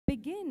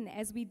begin,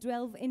 as we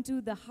delve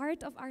into the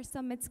heart of our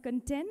summit's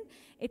content,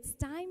 it's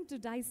time to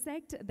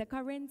dissect the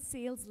current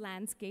sales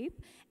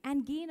landscape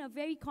and gain a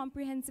very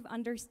comprehensive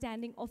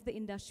understanding of the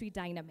industry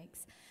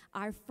dynamics.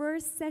 Our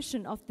first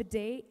session of the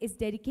day is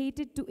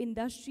dedicated to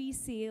Industry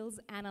Sales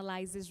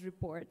Analysis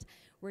Report.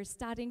 We're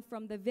starting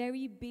from the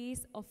very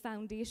base of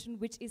foundation,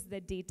 which is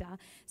the data.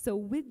 So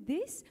with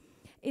this,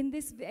 in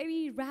this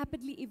very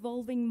rapidly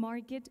evolving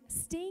market,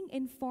 staying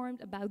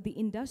informed about the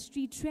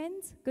industry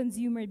trends,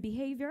 consumer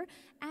behavior,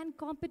 and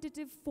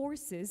competitive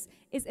forces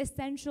is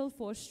essential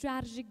for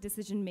strategic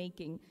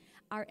decision-making.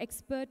 Our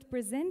expert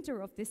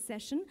presenter of this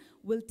session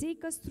will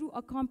take us through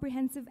a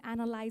comprehensive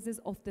analysis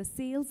of the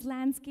sales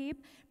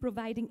landscape,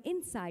 providing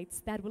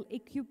insights that will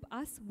equip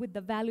us with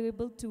the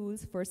valuable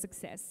tools for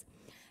success.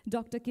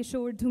 Dr.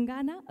 Kishore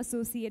Dhungana,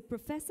 Associate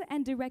Professor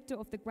and Director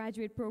of the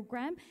Graduate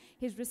Program.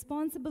 His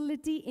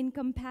responsibility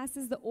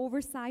encompasses the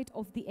oversight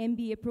of the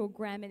MBA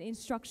program and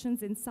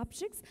instructions in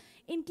subjects,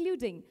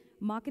 including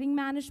marketing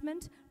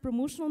management,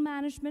 promotional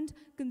management,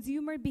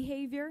 consumer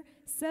behavior,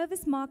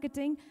 service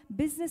marketing,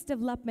 business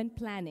development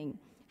planning.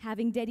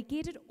 Having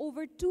dedicated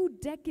over 2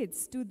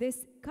 decades to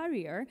this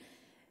career,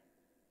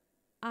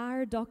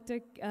 our Dr.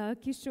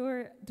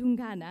 Kishore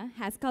Dhungana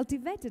has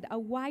cultivated a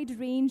wide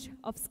range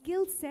of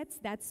skill sets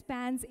that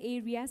spans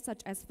areas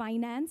such as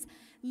finance,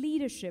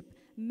 leadership,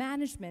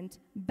 management,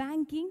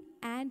 banking,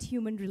 and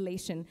human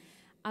relation.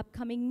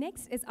 Upcoming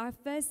next is our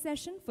first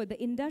session for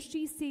the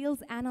Industry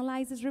Sales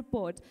Analysis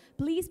Report.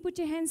 Please put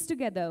your hands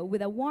together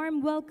with a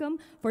warm welcome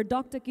for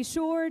Dr.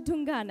 Kishore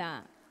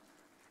Dhungana.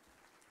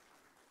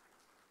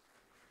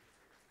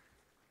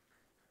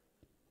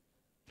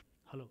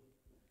 Hello.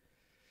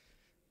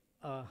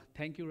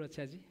 Thank you,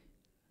 Rachaji.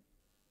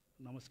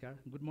 Namaskar.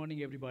 Good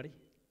morning, everybody.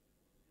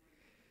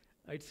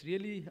 It's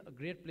really a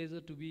great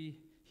pleasure to be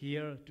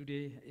here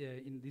today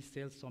in this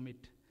sales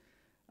summit.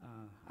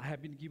 I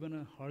have been given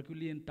a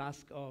Herculean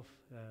task of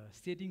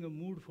setting a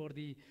mood for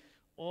the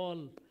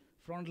all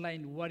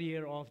frontline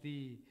warrior of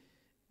the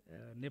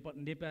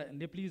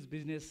Nepalese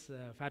business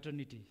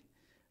fraternity.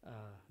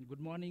 Good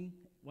morning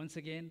once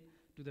again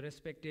to the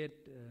respected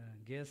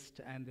guests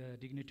and the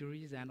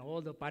dignitaries and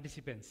all the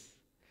participants.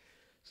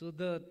 So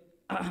the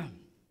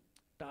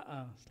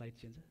slide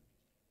changer.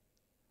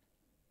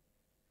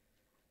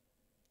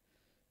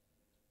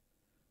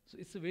 So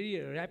it's a very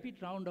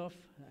rapid round of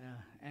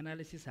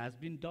analysis has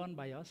been done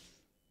by us,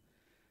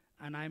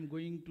 and I'm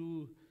going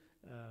to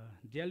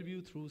delve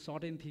you through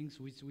certain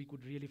things which we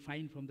could really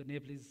find from the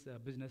Nepalese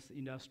business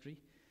industry.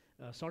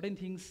 Certain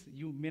things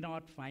you may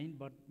not find,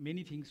 but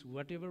many things,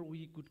 whatever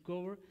we could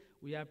cover,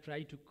 we have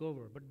tried to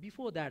cover. But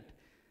before that,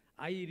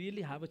 I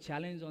really have a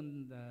challenge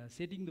on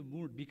setting the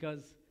mood,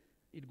 because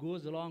it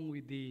goes along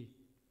with the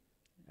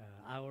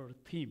our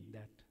theme,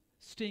 that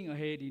staying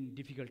ahead in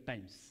difficult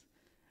times.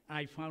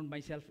 I found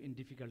myself in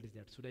difficulties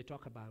there. Should I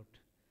talk about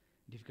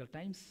difficult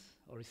times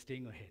or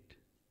staying ahead?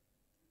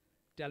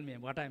 Tell me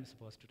what I'm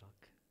supposed to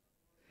talk.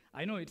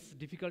 I know it's a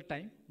difficult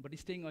time, but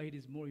staying ahead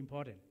is more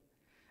important.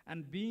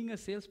 And being a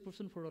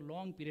salesperson for a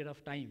long period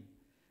of time,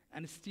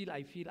 and still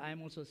I feel I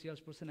am also a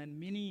salesperson, and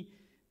many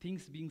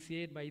things being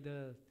said by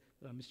the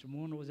Mr.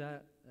 Mohan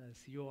Oza,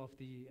 CEO of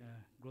the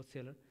Growth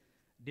Seller.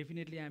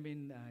 Definitely, I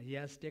mean, he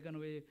has taken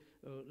away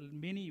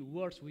many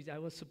words which I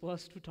was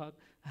supposed to talk,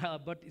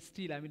 but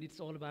still, I mean,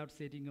 it's all about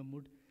setting a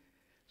mood.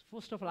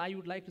 First of all, I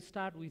would like to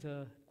start with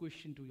a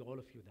question to all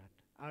of you: that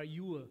are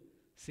you a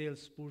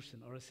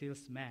salesperson or a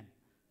salesman?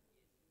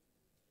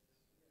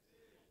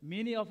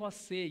 Many of us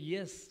say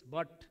yes,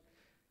 but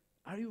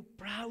are you a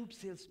proud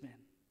salesman?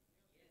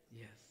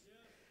 Yes.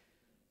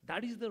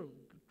 That is the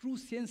true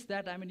sense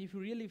that, I mean, if you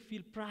really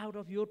feel proud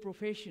of your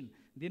profession,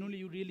 then only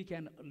you really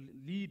can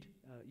lead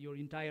your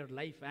entire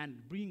life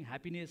and bring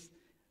happiness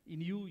in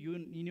you,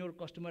 in your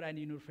customer, and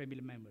in your family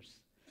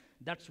members.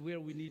 That's where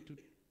we need to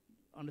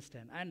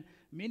understand. And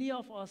many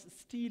of us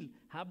still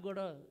have got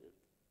a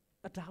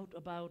doubt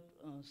about,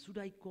 should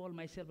I call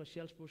myself a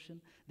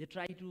salesperson? They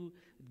try to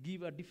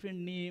give a different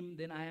name,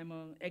 then I am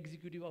an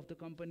executive of the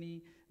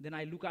company, then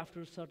I look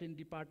after a certain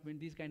department,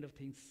 these kind of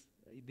things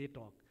they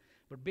talk.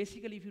 But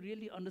basically, if you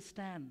really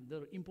understand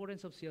the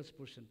importance of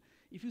salesperson,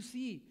 if you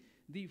see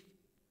the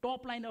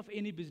top line of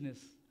any business,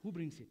 who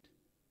brings it?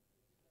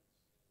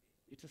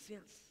 It's a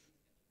sales.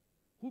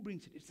 Who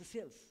brings it? It's a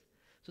sales.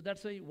 So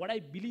that's why what I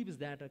believe is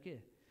that,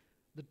 okay,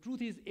 the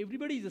truth is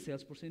everybody is a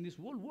salesperson in this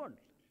whole world.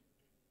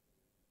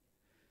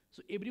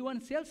 So everyone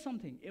sells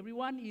something.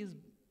 Everyone is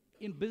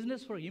in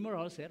business for him or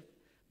herself.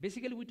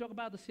 Basically, we talk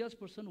about the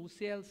salesperson who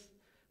sells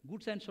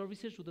goods and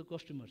services to the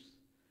customers.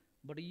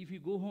 But if you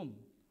go home,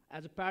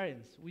 as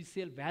parents, we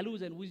sell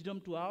values and wisdom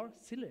to our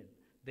children.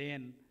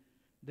 Then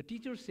the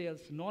teacher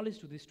sells knowledge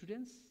to the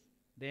students.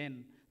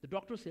 Then the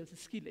doctor sells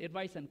skill,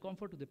 advice, and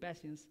comfort to the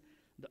patients.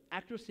 The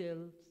actor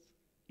sells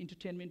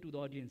entertainment to the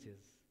audiences.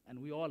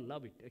 And we all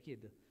love it. Okay,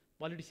 the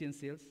politician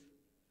sells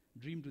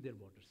dream to their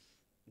voters.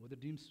 Whether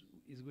dreams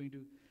is going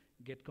to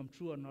come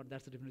true or not,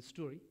 that's a different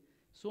story.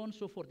 So on and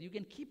so forth. You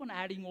can keep on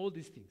adding all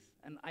these things.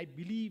 And I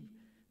believe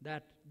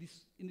that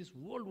in this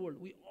world,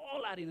 we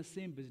all are in the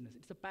same business.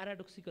 It's a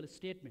paradoxical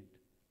statement.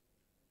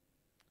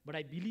 But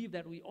I believe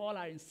that we all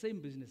are in the same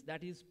business,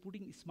 that is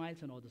putting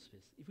smiles on others'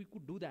 face. If we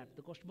could do that,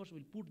 the customers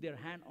will put their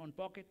hand on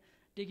pocket,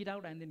 take it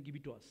out, and then give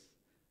it to us.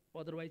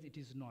 Otherwise, it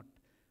is not.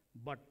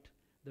 But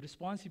the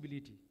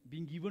responsibility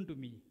being given to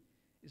me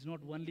is not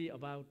only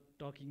about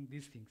talking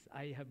these things.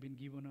 I have been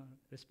given a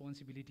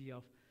responsibility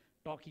of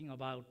talking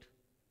about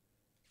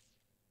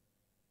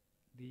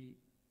the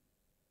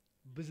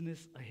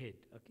business ahead,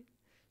 okay?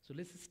 So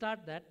let's start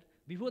that.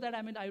 Before that,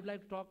 I would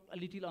like to talk a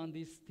little on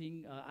this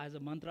thing as a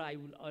mantra. I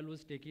will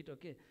always take it,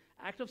 okay?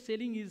 Act of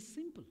selling is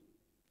simple,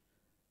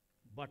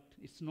 but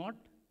it's not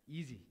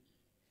easy.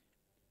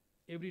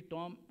 Every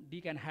Tom,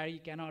 Dick, and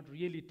Harry cannot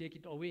really take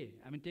it away.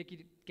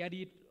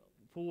 Carry it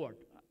forward.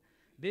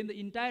 Then the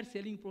entire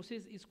selling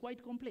process is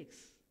quite complex.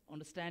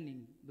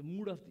 Understanding the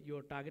mood of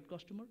your target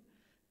customer,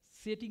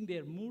 setting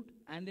their mood,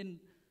 and then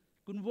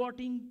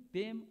converting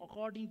them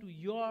according to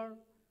your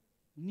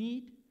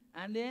need,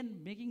 and then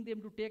making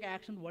them to take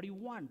action what you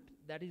want.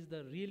 That is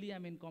the really,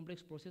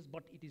 complex process,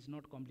 but it is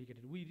not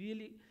complicated. We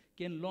really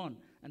can learn,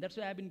 and that's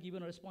why I've been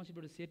given a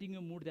responsibility setting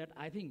a mood that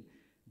I think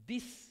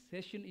this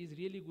session is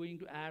really going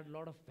to add a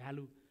lot of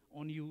value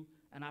on you,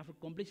 and after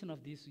completion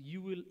of this,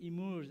 you will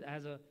emerge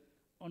as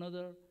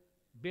another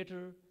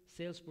better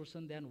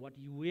salesperson than what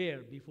you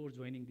were before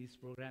joining this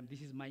program.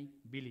 This is my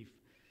belief.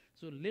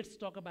 So let's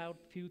talk about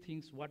few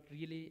things, what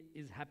really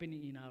is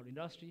happening in our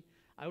industry.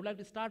 I would like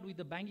to start with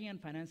the banking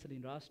and financial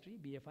industry,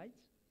 BFIs.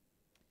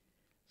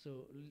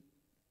 So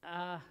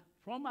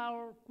from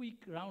our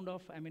quick round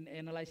of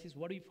analysis,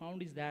 what we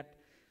found is that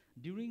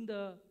during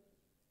the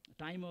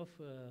time of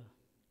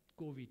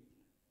COVID,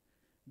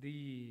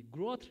 the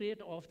growth rate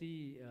of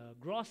the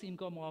gross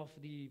income of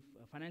the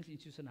financial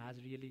institution has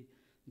really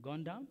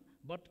gone down,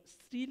 but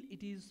still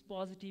it is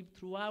positive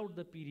throughout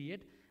the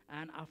period,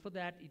 and after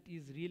that it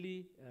is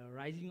really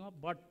rising up,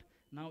 but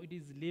now it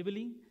is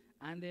leveling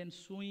and then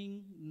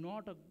showing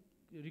not a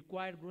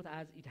required growth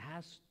as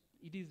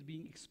it is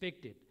being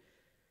expected.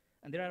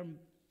 And there are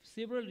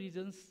several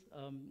reasons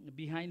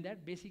behind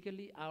that.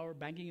 Basically, our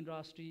banking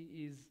industry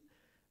is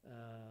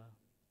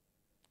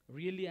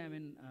really,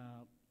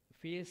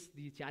 face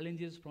the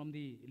challenges from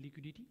the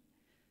liquidity.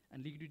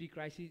 And liquidity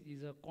crisis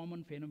is a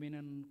common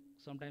phenomenon.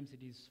 Sometimes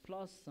it is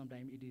flush,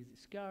 sometimes it is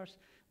scarce.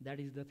 That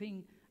is the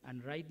thing.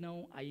 And right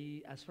now,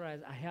 as far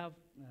as I have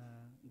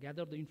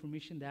gathered the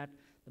information, that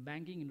the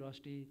banking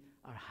industry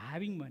are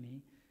having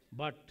money,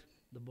 but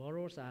the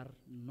borrowers are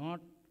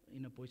not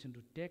in a position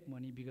to take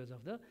money because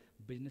of the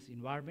business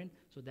environment.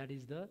 So that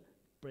is the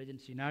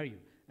present scenario.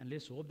 And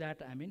let's hope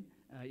that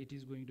it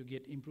is going to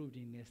get improved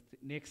in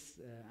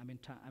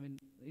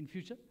in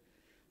future.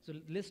 So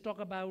let's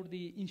talk about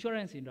the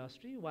insurance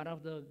industry, one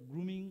of the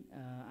booming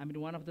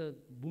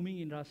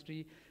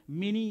industry.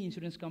 Many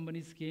insurance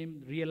companies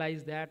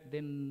realized that,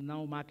 then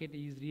now market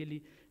is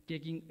really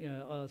taking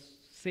a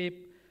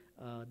shape.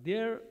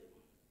 Their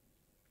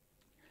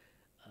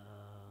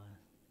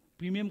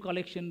premium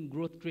collection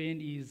growth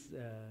trend is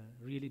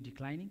really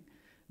declining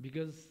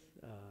because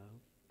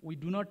we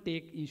do not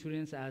take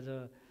insurance as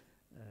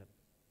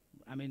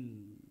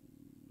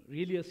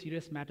really a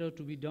serious matter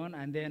to be done,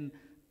 and then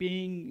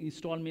paying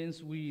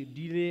installments, we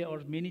delay,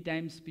 or many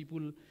times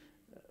people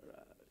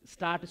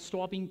start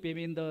stopping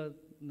paying the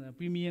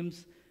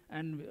premiums,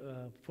 and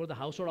for the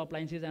household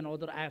appliances and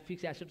other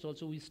fixed assets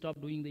also, we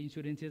stop doing the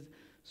insurances.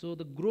 So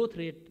the growth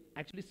rate,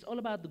 actually it's all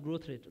about the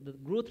growth rate. The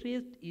growth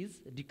rate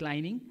is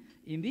declining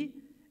in the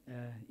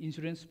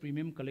insurance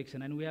premium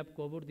collection, and we have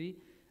covered the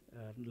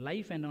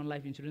life and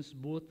non-life insurance,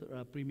 both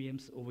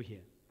premiums over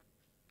here.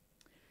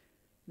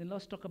 Then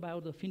let's talk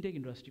about the fintech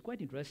industry, quite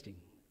interesting.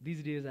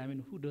 These days,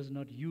 who does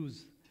not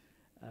use,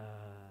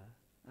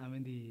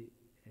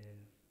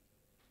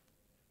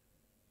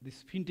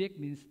 this fintech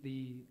means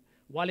the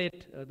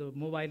wallet, the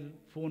mobile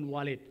phone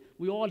wallet.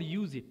 We all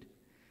use it.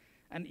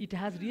 And it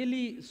has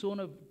really shown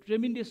a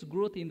tremendous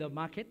growth in the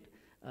market.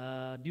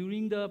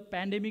 During the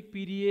pandemic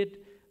period,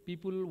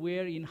 people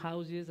were in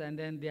houses and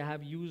then they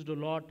have used a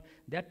lot.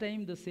 That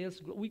time the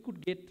sales, we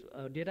could get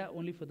data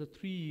only for the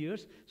 3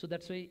 years. So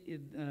that's why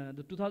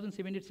the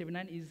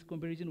 2017-79 is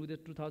comparison with the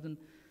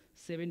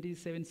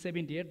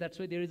 2077-78. That's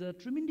why there is a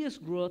tremendous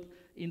growth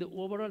in the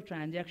overall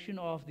transaction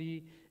of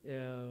the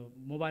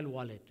mobile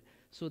wallet.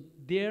 So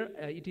there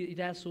it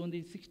has shown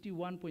the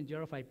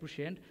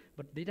 61.05%,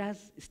 but it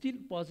has still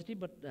positive,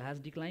 but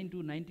has declined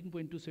to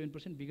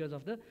 19.27% because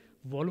of the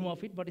volume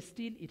of it, but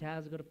still it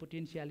has got a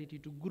potentiality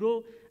to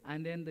grow.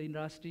 And then the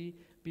industry,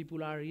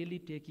 people are really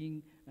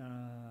taking,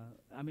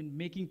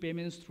 making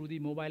payments through the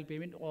mobile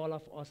payment. All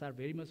of us are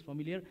very much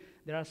familiar.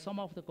 There are some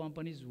of the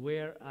companies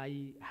where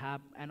I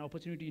have an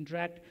opportunity to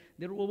interact.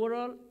 Their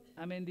overall,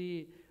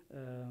 the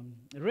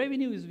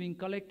revenue is being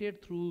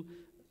collected through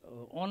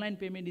online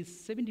payment is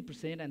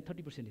 70% and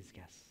 30% is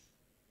cash.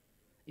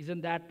 Isn't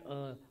that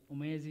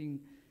amazing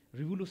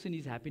revolution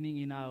is happening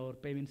in our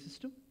payment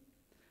system?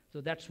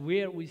 So that's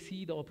where we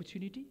see the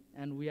opportunity,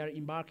 and we are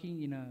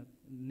embarking in a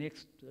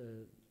next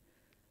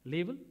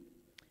level.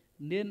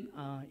 Then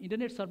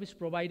internet service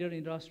provider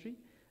industry.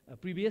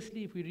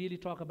 Previously, if we really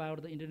talk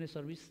about the internet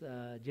service,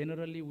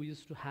 generally we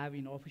used to have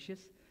in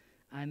offices,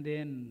 and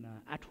then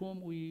at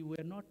home we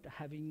were not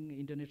having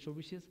internet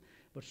services,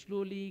 but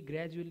slowly,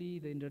 gradually,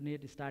 the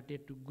internet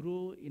started to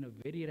grow in a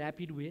very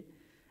rapid way,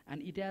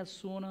 and it has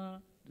shown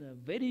a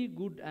very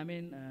good,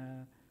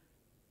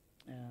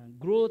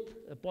 growth,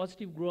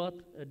 positive growth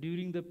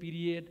during the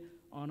period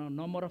on a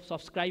number of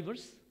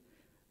subscribers.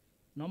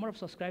 Number of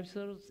subscribers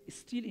is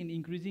still in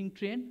increasing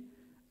trend.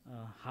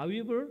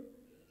 However,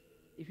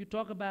 if you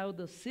talk about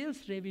the sales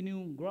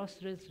revenue, gross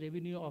sales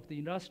revenue of the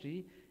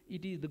industry,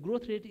 the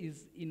growth rate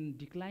is in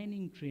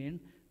declining trend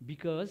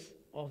because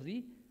of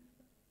the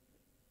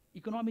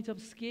economies of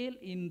scale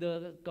in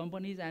the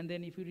companies. And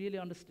then if you really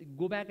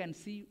go back and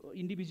see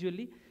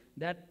individually,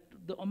 that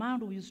the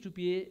amount we used to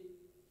pay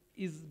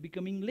is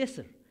becoming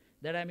lesser.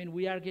 That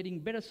we are getting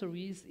better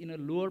service in a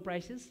lower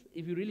prices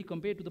if you really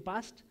compare to the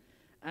past.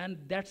 And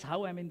that's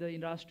how the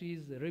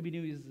industry's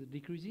revenue is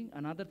decreasing.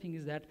 Another thing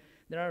is that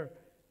there are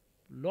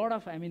a lot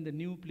of the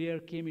new player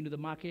came into the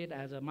market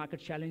as a market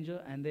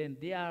challenger, and then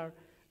they are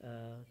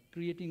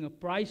creating a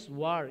price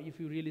war. If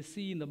you really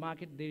see in the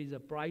market, there is a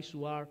price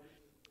war,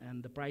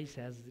 and the price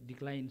has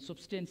declined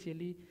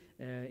substantially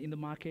in the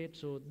market.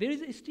 So there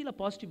is still a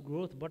positive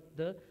growth, but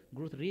the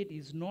growth rate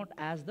is not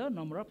as the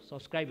number of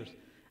subscribers.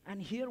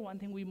 And here one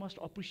thing we must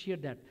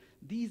appreciate, that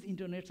these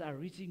internets are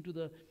reaching to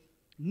the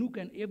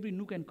every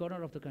nook and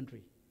corner of the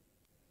country.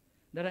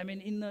 That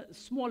in the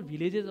small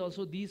villages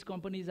also, these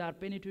companies are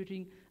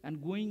penetrating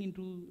and going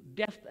into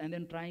depth and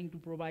then trying to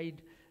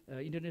provide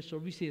internet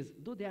services,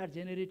 though they are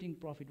generating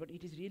profit, but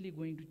it is really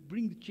going to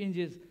bring the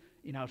changes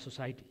in our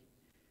society.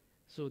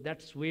 So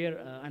that's where,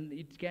 and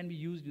it can be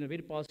used in a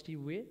very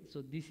positive way.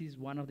 So this is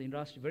one of the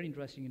industry, very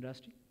interesting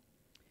industry.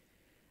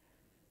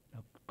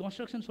 Now,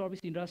 construction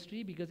service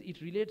industry, because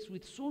it relates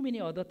with so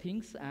many other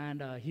things,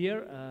 and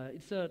here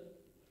it's a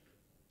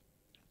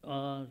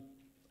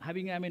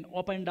having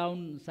up and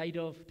down side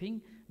of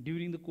thing.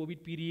 During the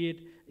COVID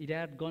period, it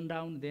had gone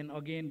down, then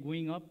again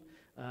going up.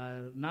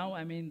 Now,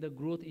 the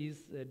growth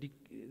is,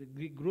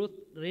 the growth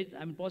rate,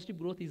 positive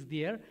growth is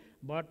there,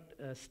 but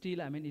still,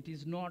 it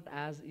is not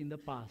as in the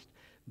past.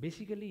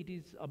 Basically,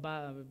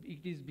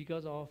 it is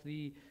because of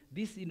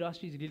this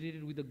industry is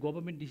related with the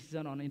government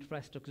decision on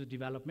infrastructure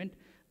development.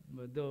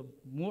 The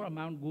more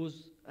amount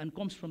goes and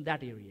comes from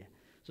that area.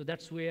 So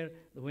that's where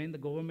when the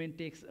government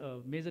takes a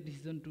major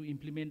decision to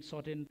implement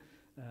certain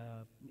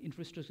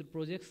infrastructure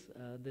projects,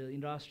 the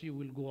industry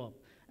will go up.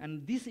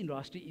 And this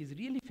industry is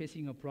really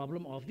facing a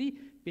problem of the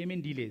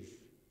payment delays.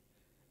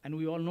 And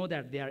we all know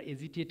that they are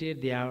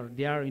agitated, they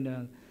are in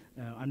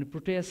a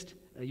protest.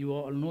 You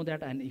all know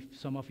that, and if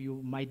some of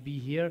you might be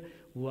here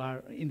who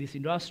are in this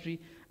industry.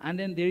 And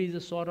then there is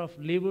a sort of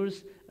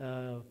labors.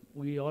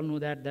 We all know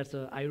that that's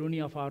the irony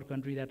of our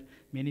country, that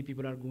many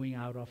people are going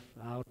out of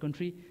our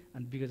country,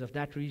 and because of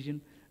that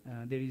reason,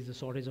 there is a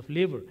shortage of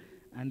labor.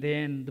 And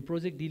then the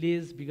project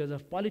delays because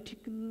of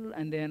political,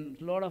 and then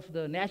a lot of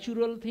the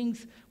natural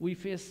things. We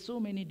face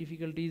so many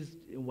difficulties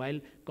while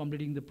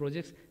completing the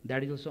projects.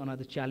 That is also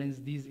another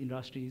challenge these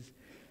industries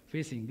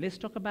facing. Let's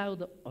talk about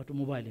the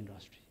automobile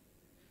industry.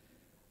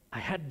 I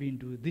had been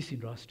to this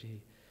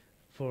industry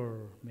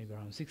for maybe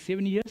around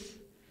 6-7 years,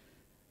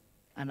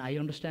 and I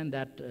understand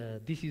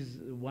that this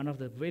is one of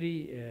the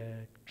very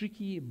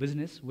tricky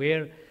business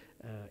where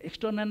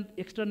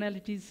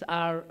externalities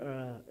are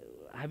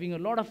having a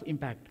lot of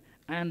impact.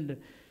 And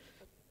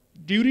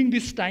during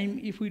this time,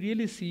 if we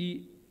really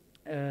see,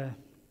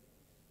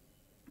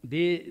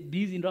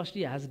 these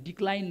industry has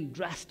declined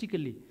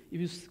drastically if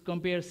you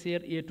compare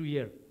year to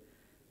year.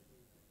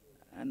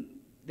 And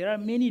there are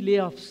many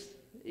layoffs.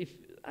 If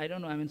I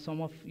don't know, some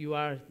of you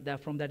are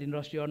from that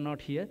industry or not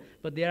here,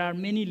 but there are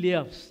many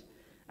layoffs,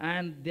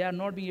 and they are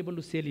not being able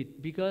to sell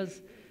it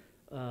because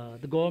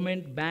the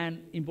government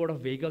banned import of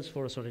vehicles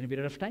for a certain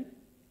period of time.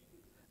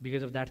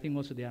 Because of that thing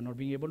also, they are not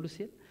being able to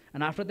sell.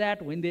 And after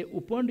that, when they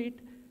opened it,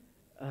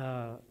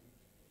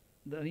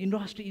 the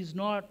industry is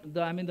not,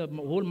 the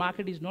whole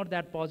market is not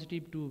that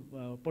positive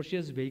to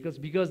purchase vehicles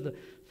because the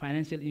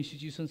financial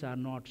institutions are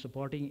not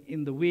supporting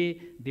in the way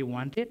they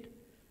wanted.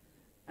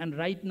 And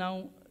right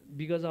now,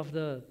 because of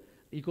the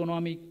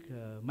economic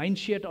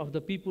mindset of the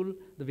people,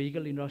 the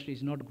vehicle industry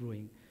is not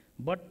growing.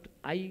 But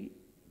I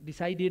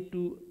decided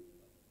to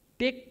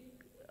take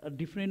a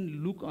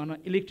different look on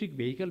an electric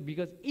vehicle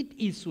because it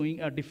is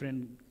showing a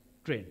different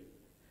trend.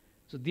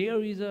 So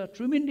there is a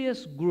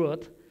tremendous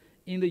growth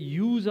in the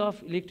use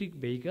of electric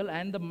vehicle,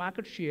 and the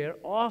market share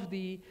of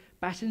the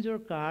passenger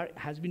car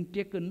has been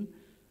taken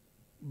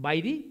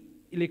by the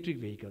electric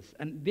vehicles.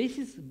 And this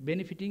is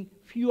benefiting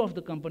few of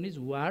the companies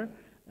who are,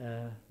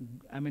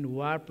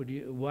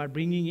 who are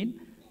bringing in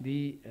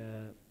the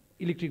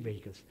electric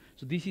vehicles.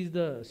 So this is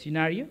the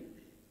scenario.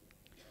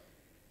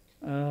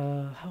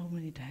 How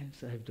many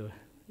times I have to?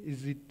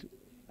 Is it?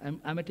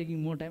 Am I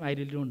taking more time? I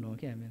really don't know.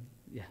 Okay,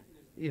 yeah.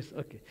 Yes,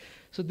 okay.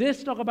 So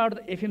let's talk about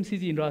the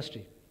FMCG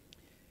industry.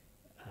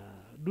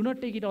 Do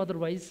not take it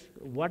otherwise.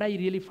 What I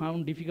really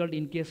found difficult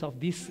in case of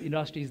this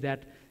industry is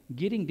that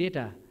getting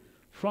data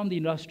from the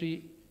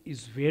industry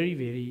is very,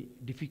 very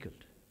difficult.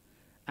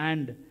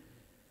 And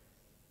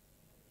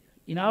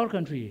in our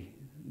country,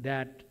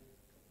 that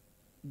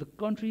the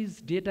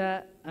country's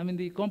data,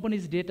 the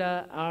company's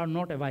data are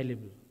not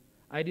available.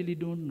 I really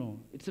don't know.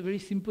 It's a very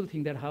simple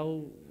thing that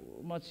how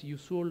much you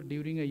sold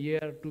during a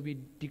year to be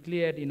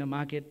declared in a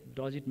market,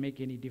 does it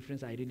make any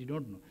difference? I really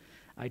don't know.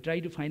 I try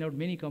to find out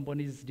many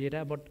companies'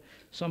 data, but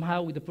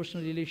somehow with the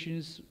personal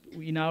relations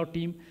in our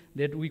team,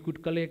 that we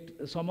could collect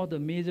some of the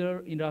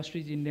major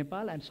industries in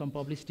Nepal and some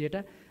published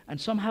data, and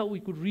somehow we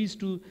could reach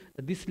to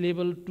this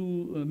level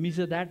to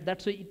measure that.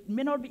 That's why it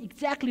may not be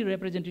exactly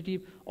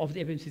representative of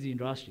the FMCG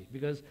industry,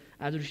 because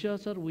as a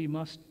researcher, we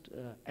must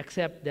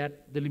accept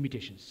that the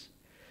limitations.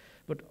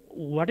 But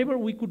whatever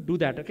we could do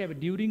that, okay, but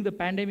during the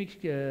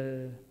pandemic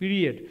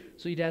period,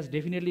 so it has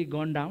definitely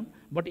gone down,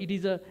 but it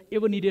is a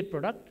ever-needed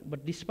product,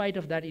 but despite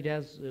of that, it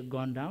has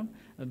gone down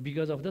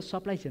because of the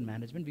supply chain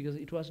management, because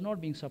it was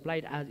not being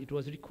supplied as it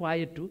was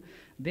required to.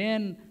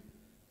 Then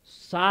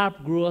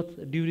sharp growth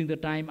during the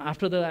time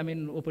after the,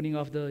 opening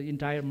of the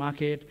entire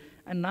market,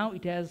 and now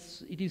it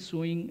is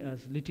showing a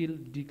little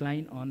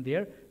decline on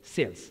their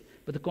sales.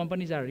 But the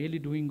companies are really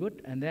doing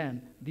good, and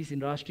then this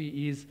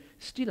industry is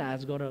still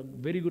has got a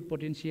very good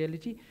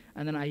potentiality,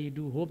 and then I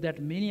do hope that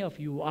many of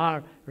you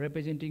are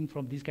representing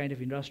from these kind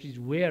of industries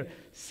where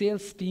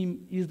sales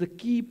team is the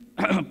key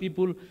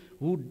people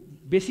who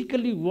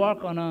basically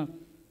work on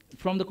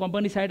from the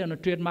company side on a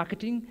trade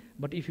marketing,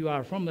 but if you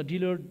are from the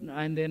dealer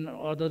and then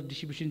other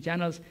distribution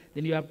channels,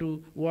 then you have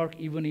to work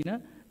even in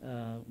a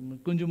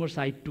consumer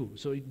side too.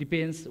 So it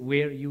depends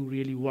where you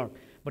really work.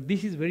 But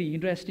this is very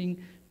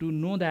interesting to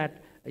know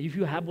that if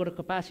you have got a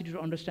capacity to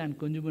understand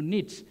consumer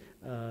needs,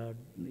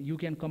 you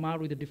can come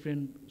out with a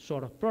different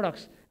sort of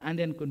products and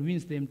then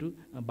convince them to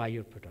buy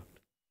your product.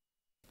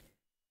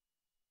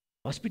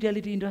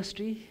 Hospitality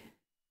industry,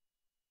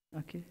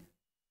 okay,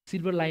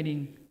 silver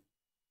lining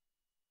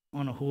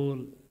on a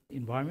whole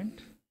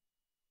environment.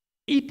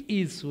 It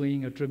is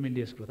showing a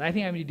tremendous growth. I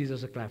think it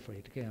deserves a clap for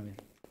it. Okay,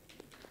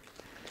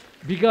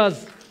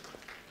 because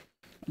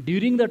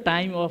during the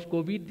time of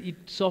COVID, it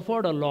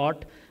suffered a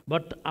lot,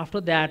 but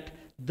after that,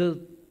 the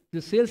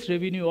sales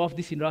revenue of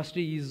this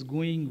industry is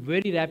going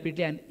very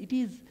rapidly, and it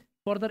is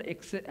further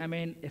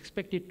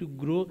expected to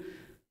grow,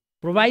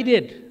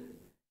 provided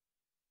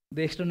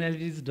the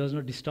externalities does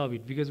not disturb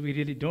it, because we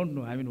really don't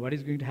know what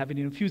is going to happen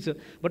in the future.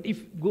 But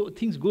if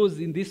things goes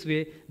in this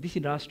way, this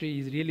industry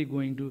is really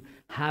going to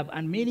have,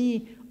 and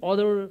many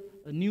other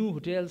new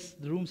hotels,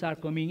 the rooms are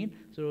coming in,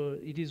 so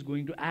it is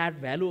going to add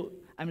value,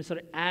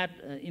 add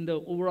in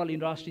the overall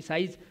industry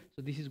size,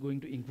 so this is going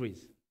to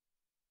increase.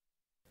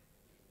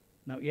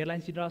 Now,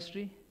 airlines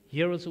industry,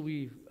 here also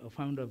we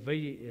found a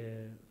very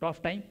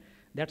tough time.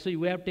 That's why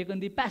we have taken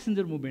the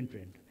passenger movement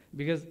trend.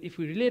 Because if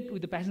we relate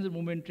with the passenger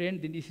movement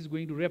trend, then this is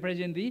going to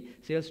represent the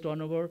sales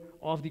turnover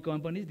of the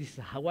companies. This is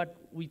what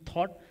we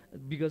thought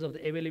because of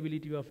the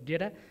availability of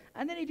data.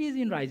 And then it is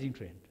in rising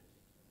trend.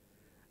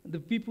 The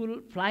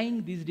people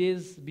flying these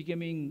days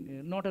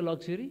becoming not a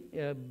luxury,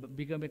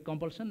 become a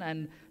compulsion.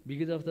 And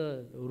because of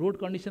the road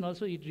condition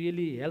also, it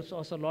really helps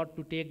us a lot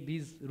to take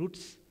these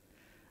routes.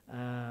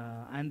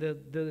 And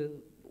the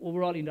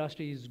overall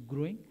industry is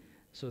growing.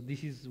 So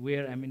this is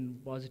where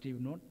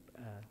positive note.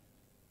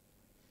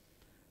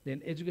 Then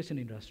education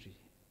industry.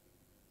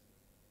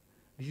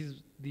 This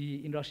is the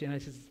industry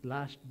analysis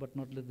last but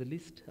not the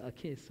least.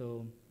 Okay,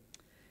 so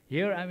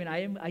here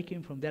I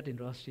came from that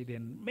industry.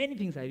 Then many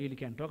things I really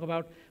can talk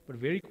about, but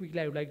very quickly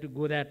I would like to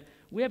go that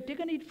we have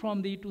taken it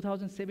from the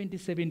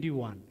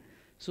 2070-71.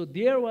 So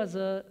there was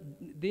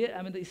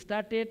they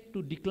started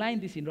to decline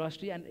this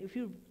industry, and if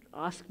you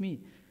ask me,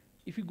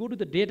 if you go to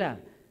the data,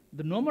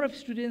 the number of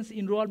students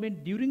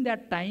enrollment during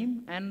that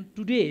time and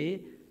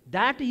today,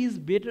 that is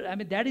better,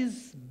 that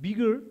is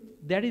bigger,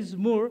 that is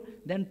more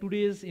than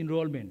today's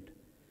enrollment.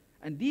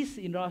 And this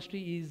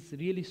industry is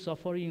really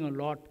suffering a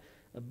lot.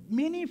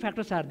 Many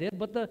factors are there,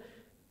 but the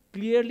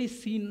clearly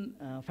seen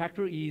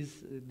factor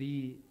is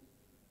the,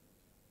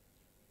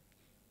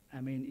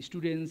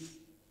 students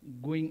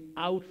going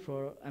out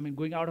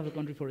of the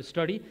country for a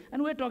study.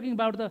 And we're talking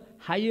about the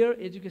higher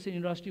education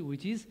industry,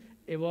 which is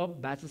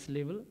above bachelor's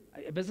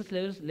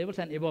levels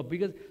and above,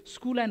 because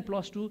school and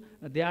 +2,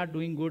 they are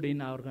doing good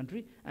in our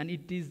country, and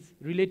it is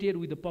related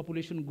with the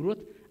population growth,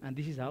 and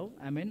this is how,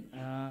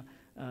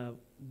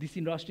 this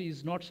industry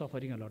is not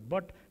suffering a lot.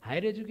 But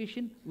higher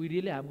education, we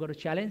really have got a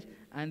challenge,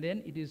 and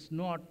then it is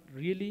not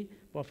really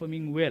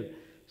performing well.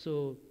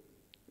 So,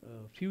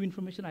 few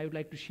information I would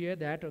like to share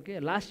that, okay,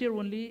 last year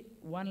only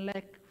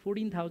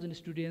 1,14,000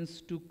 students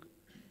took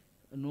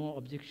no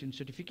objection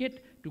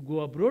certificate to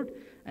go abroad,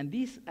 and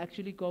this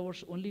actually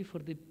covers only for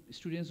the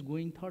students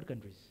going third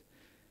countries.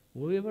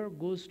 Whoever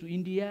goes to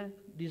India,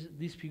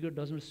 this figure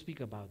does not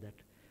speak about that.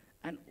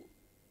 And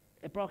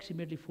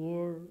approximately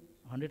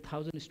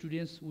 400,000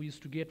 students we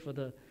used to get for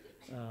the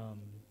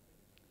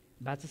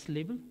bachelor's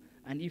level,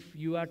 and if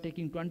you are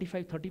taking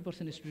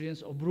 25-30%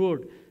 students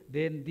abroad,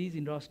 then these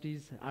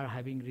industries are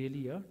having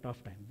really a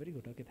tough time. Very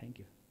good, okay, thank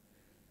you.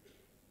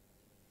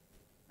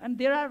 And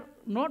there are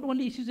not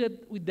only issues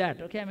with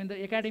that, okay? I mean,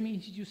 the academic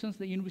institutions,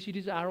 the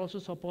universities are also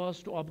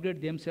supposed to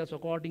upgrade themselves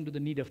according to the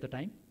need of the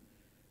time.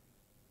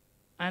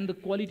 And the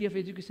quality of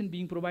education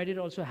being provided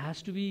also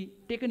has to be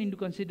taken into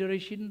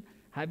consideration,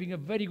 having a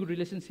very good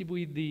relationship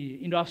with the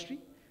industry.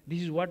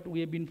 This is what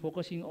we have been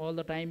focusing all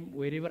the time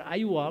wherever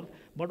I work,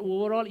 but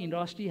overall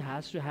industry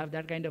has to have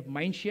that kind of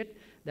mindset,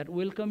 that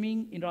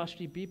welcoming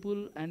industry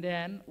people, and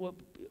then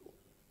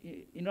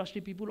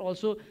industry people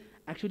also,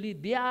 actually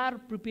they are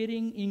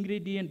preparing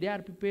ingredient, they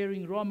are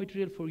preparing raw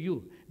material for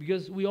you,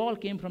 because we all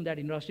came from that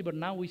industry, but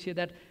now we say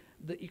that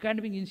the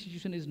academic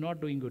institution is not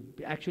doing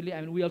good. Actually,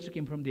 I mean, we also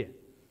came from there.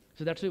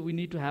 So that's why we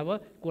need to have a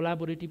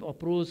collaborative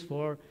approach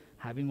for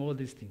having all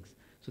these things.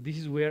 So this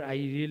is where I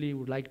really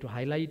would like to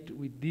highlight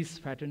with this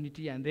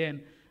fraternity, and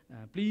then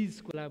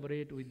please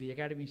collaborate with the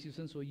academic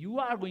institutions, so you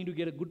are going to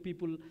get a good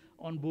people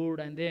on board,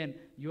 and then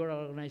your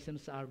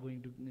organizations are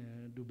going to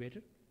do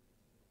better.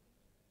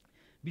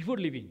 Before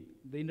leaving,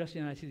 the industry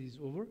analysis is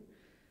over.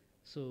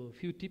 So a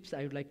few tips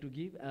I would like to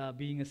give,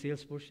 being a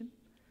salesperson.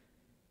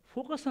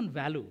 Focus on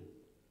value.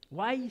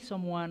 Why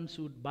someone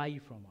should buy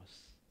from us?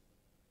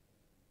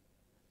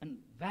 And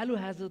value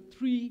has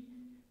 3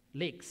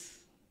 legs.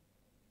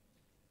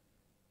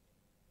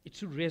 It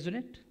should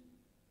resonate,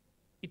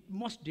 it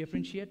must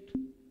differentiate,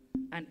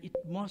 and it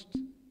must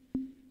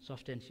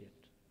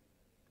substantiate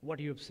what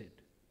you have said.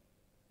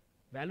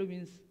 Value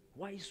means,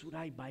 why should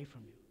I buy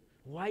from you?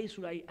 Why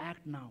should I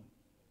act now?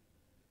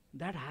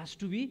 That has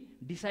to be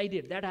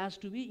decided, that has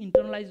to be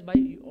internalized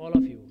by all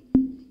of you.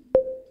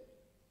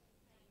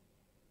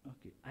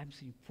 Okay, I'm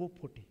seeing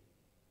 440.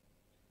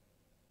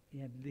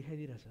 Yeah,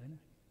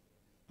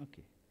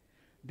 okay.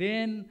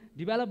 Then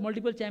develop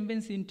multiple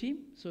champions in team.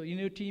 So in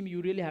your team,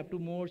 you really have to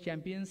more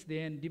champions.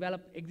 Then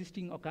develop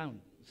existing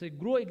account. So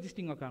grow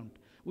existing account.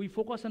 We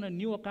focus on a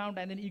new account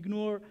and then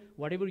ignore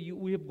whatever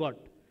we have got.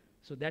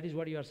 So that is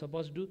what you are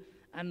supposed to do.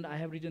 And I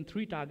have written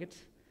 3 targets.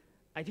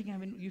 I think, I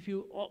mean, if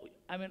you,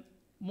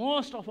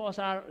 most of us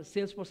are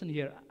salesperson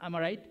here. Am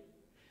I right?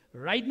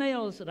 Right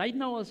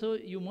now also,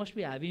 you must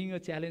be having a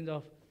challenge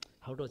of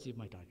how to achieve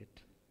my target.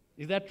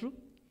 Is that true?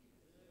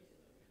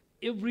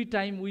 Every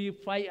time we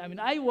fight, I mean,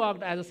 I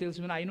worked as a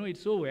salesman, I know it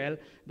so well,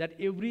 that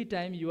every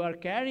time you are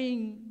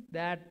carrying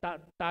that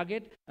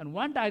target, and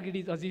one target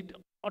is achieved,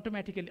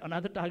 automatically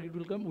another target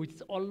will come, which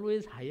is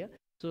always higher.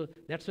 So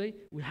that's why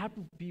we have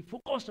to be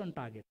focused on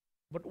target.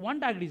 But one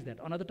target is that,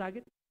 another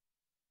target?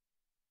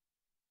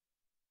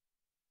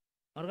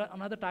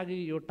 Another target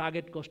is your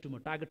target customer,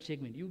 target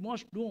segment. You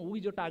must know who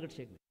is your target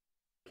segment.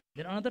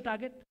 Then another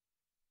target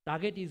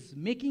is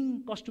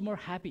making customer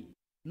happy.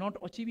 Not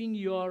achieving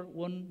your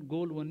one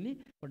goal only,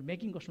 but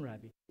making customer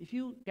happy. If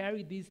you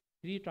carry these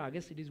 3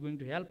 targets, it is going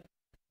to help.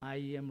 I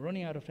am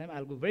running out of time.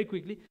 I'll go very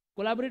quickly.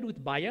 Collaborate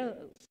with buyers.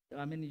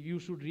 I mean, you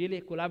should really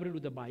collaborate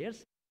with the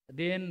buyers.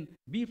 Then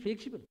be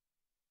flexible.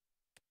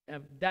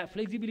 That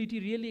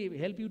flexibility really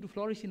help you to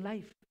flourish in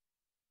life.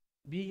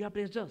 You have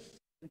to adjust.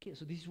 Okay,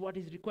 so this is what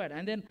is required.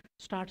 And then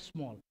start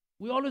small.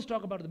 We always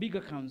talk about the big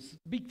accounts,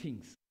 big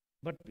things,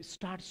 but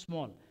start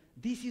small.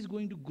 This is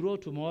going to grow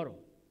tomorrow.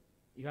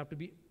 You have to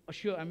be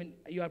assured, I mean,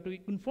 you have to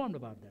be informed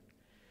about that.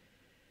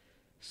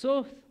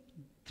 So,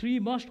 3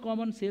 most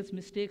common sales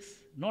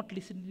mistakes: not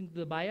listening to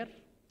the buyer.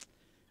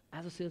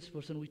 As a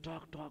salesperson, we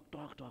talk.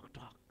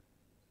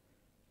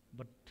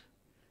 But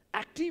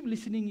active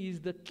listening is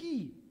the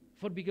key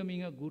for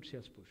becoming a good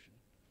salesperson.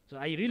 So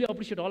I really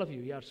appreciate all of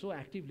you. You are so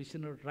active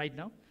listeners right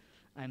now.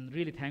 I'm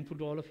really thankful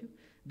to all of you.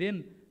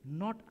 Then,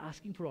 not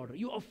asking for order.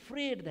 You're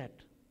afraid that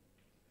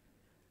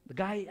the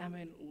guy, I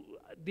mean,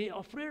 they're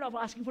afraid of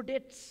asking for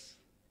dates.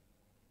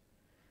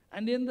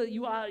 And then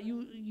you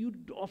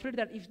afraid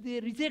that if they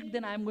reject,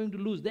 then I'm going to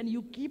lose. Then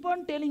you keep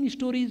on telling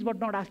stories but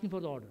not asking for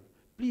the order.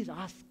 Please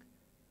ask.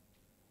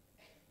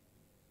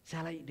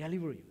 Shall I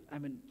deliver you? I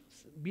mean,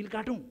 bill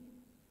katou.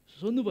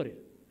 Sonu paryo.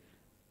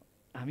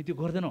 Hami tyo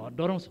gardainau,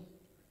 daraउँछौँ.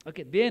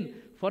 Okay, then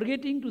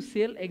forgetting to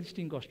sell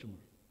existing customer.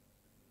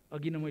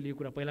 Agi na मैले यो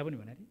कुरा पहिला पनि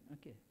भने थिएँ.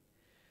 Okay.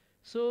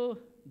 So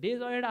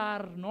days ahead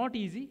are not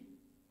easy,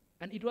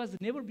 and it was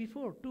never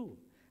before too.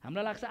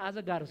 हामीलाई लाग्छ आज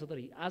गाह्रो छ,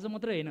 तर आज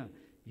मात्रै हैन.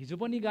 हिजो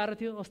पनि गाह्रो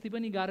थियो, अस्ति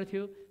पनि गाह्रो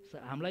थियो.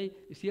 हामीलाई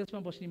सेल्समा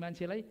बस्ने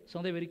मान्छेलाई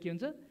सधैँभरि के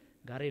हुन्छ?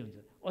 गाह्रै हुन्छ.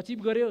 अचिभ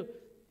गर्यो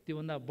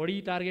त्योभन्दा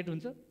बढी टार्गेट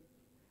हुन्छ,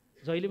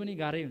 जहिले पनि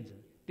गाह्रै हुन्छ.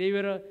 त्यही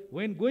भएर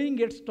when going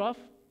gets tough,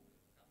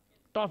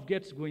 tough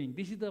gets going.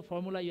 This is the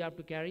formula you have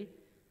to carry,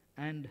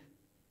 and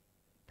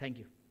thank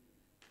you.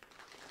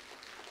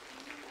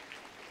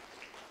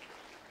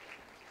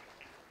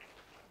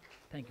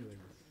 Thank you very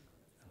much.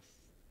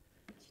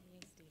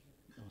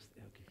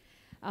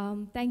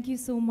 Thank you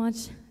so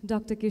much,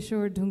 Dr.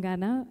 Kishore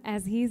Dhungana.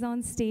 As he's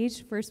on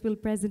stage, first we'll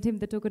present him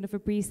the token of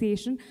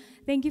appreciation.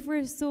 Thank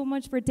you so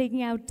much for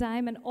taking out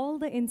time and all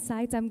the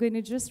insights. I'm going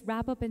to just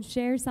wrap up and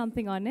share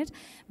something on it.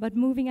 But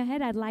moving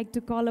ahead, I'd like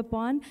to call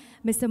upon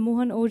Mr.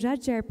 Mohan Ojha,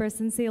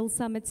 Chairperson, Sales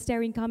Summit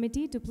Steering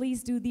Committee, to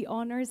please do the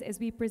honors as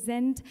we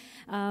present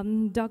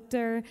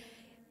Dr.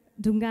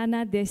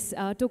 Dhungana this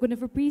token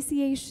of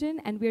appreciation,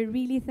 and we're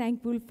really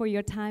thankful for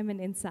your time and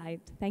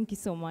insight. Thank you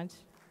so much.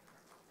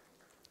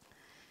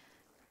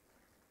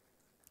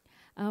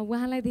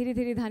 उहाँलाई धेरै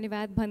धेरै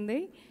धन्यवाद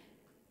भन्दै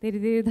धेरै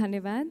धेरै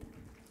धन्यवाद.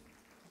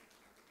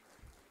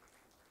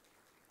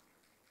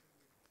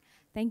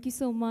 Thank you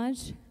so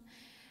much.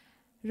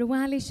 र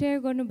उहाँले share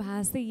गर्नु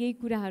भएको छ यही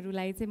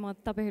कुराहरूलाई चाहिँ म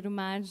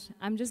तपाईहरुमाझ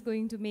I'm just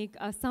going to make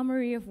a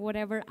summary of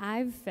whatever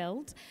I've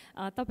felt.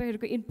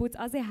 तपाईहरुको inputs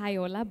अझै हाई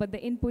होला, but the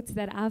inputs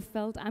that I've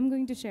felt, I'm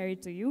going to share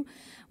it to you.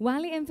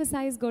 उहाँले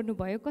emphasize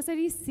गर्नुभयो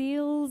कसरी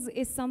sales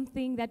is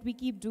something that we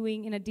keep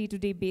doing in a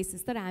day-to-day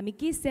basis. तर हामी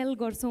के sell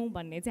गर्छौं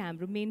भन्ने चाहिँ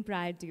हाम्रो main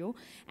priority हो,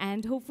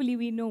 and hopefully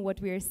we know what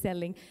we are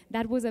selling.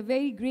 That was a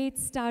very great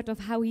start of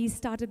how he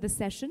started the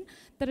session.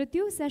 तर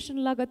त्यो session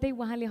लगतै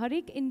उहाँले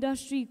हरेक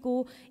industry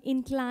को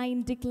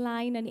incline,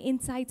 decline and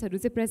insights haru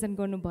chai present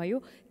garnu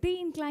bhayo.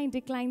 त्यही incline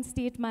decline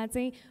state ma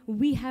chai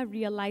we have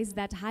realized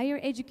that higher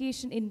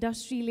education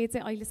industry le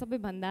chai अहिले सबै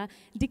भन्दा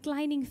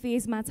declining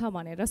phase ma छ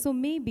भनेर. So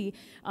maybe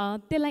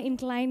त्यसलाई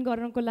incline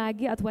गर्नको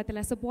लागि अथवा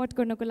त्यसलाई support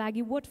गर्नको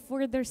लागि what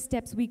further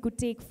steps we could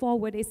take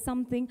forward is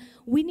something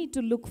we need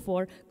to look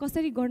for.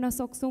 कसरी गर्न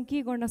सक्छौं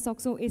के गर्न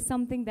सक्छौं is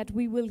something that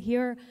we will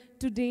hear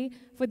today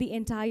for the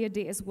entire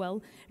day as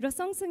well. र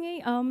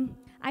सँगसँगै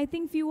I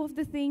think few of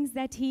the things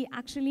that he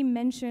actually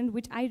mentioned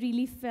which I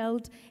really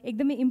felt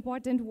एकदमै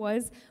important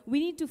was we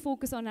need to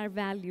focus on our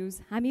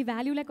values. हामी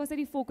value लाई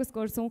कसरी focus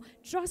गर्छौं,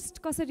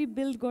 trust कसरी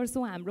build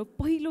गर्छौं हाम्रो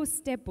पहिलो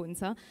step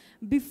हुन्छ.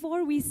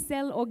 Before we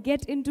sell or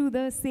get into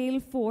the sale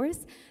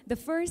force, the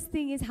first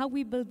thing is how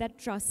we build that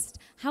trust,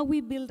 how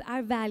we build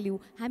our value.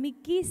 हामी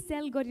के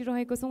sell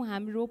गरिरहेको छौं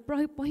हाम्रो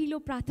पहिलो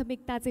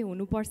प्राथमिकता चाहिँ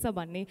हुनुपर्छ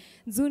भन्ने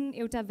जुन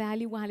एउटा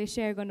value उहाँले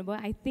share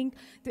गर्नुभयो. I think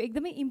त्यो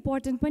एकदमै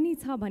important पनि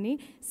छ भने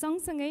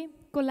सँगसँगै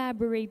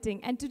collaborating,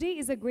 and today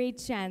is a great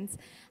chance.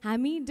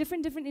 हामी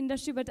different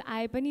industry but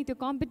आए पनि त्यो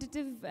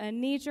competitive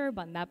nature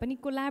भन्दा पनि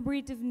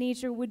collaborative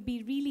nature would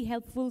be really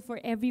helpful for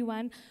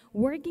everyone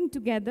working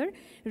together.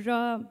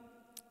 र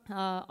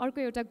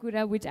अर्को एउटा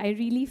कुरा which I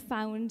really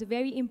found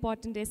very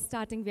important is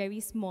starting very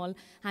small.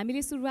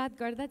 हामीले सुरुवात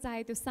गर्दा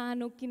चाहे त्यो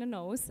सानो किन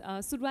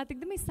नहोस्, सुरुवात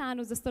एकदमै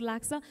सानो जस्तो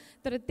लाग्छ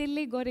तर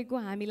त्यसले गरेको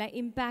हामीलाई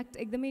इम्प्याक्ट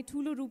एकदमै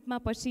ठुलो रूपमा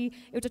पछि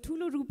एउटा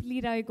ठुलो रूप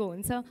लिइरहेको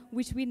हुन्छ,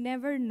 which we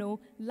never know,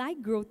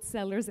 like growth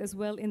sellers as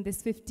well in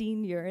this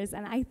 15 years.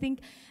 And I think